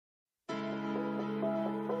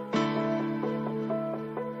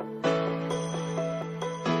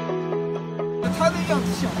Hi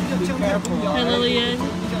Lillian.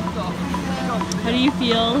 How do you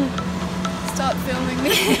feel? Stop filming me.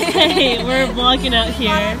 Hey, we're vlogging out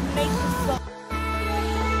here.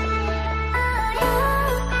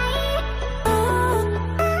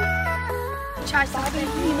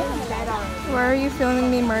 Why are you filming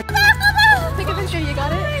me, Mark? Take a picture, you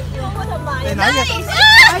got it? Nice!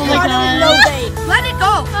 Oh my god. Let it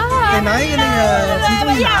go!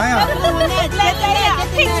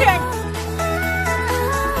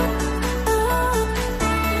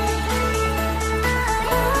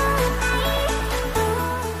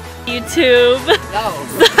 YouTube. No.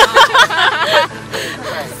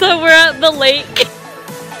 So we're at the lake.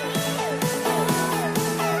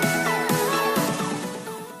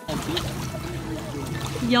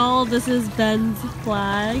 Y'all, this is Ben's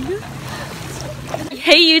flag.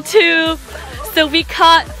 Hey YouTube! So we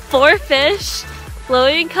caught 4 fish,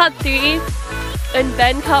 Lillian caught 3, and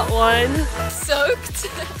Ben caught 1. Soaked.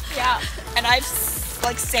 Yeah. And I've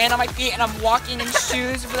like sand on my feet and I'm walking in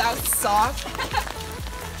shoes without socks.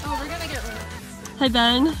 Oh, we're gonna get rid of Hi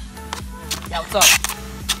Ben. Yeah, what's up?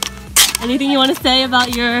 Anything you want to say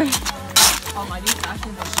about your... Oh, my new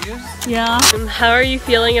fashionable shoes? Yeah. How are you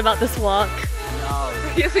feeling about this walk? No.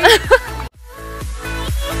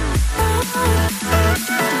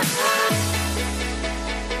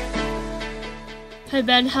 Hi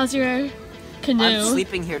Ben, how's your canoe? I'm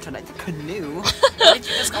sleeping here tonight. The canoe? What did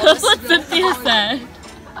you just call this? What's Cynthia say?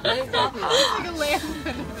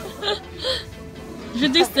 You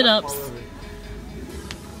should do sit-ups.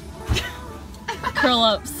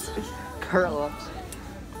 Curl Curl-ups. ups.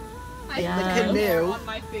 Yeah. The canoe.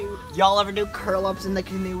 Y'all ever do curl ups in the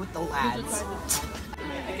canoe with the lads?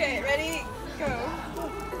 Okay, ready? Go.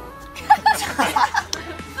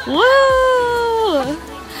 Woo!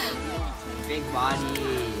 Big body.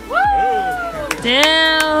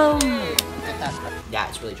 Damn! Yeah,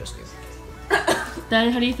 it's really just good.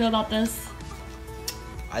 Ben, how do you feel about this?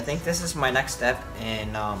 I think this is my next step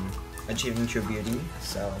in achieving true beauty,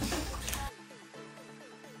 so...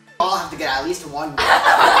 I'll have to get at least one. Why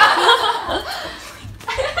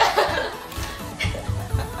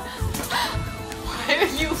are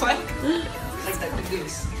you like the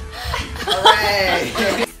goose?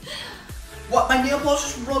 Hooray! What, my nail polish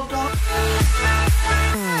just rubbed off?